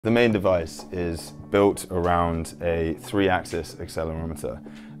The main device is built around a 3-axis accelerometer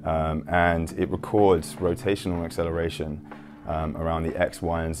and it records rotational acceleration around the X,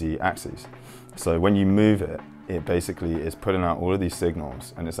 Y and Z axes. So when you move it, it basically is putting out all of these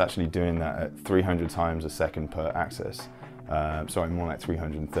signals, and it's actually doing that at 300 times a second per axis. Sorry, more like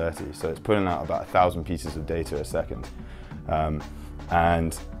 330. So it's putting out about 1,000 pieces of data a second.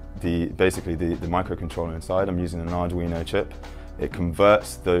 And basically the microcontroller inside, I'm using an Arduino chip. It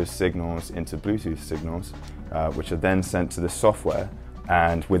converts those signals into Bluetooth signals, which are then sent to the software.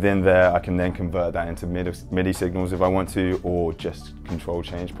 And within there, I can then convert that into MIDI signals if I want to, or just control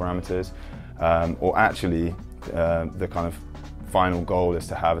change parameters. Or actually, the kind of final goal is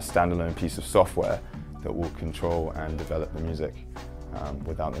to have a standalone piece of software that will control and develop the music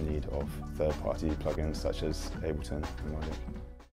without the need of third-party plugins such as Ableton and Logic.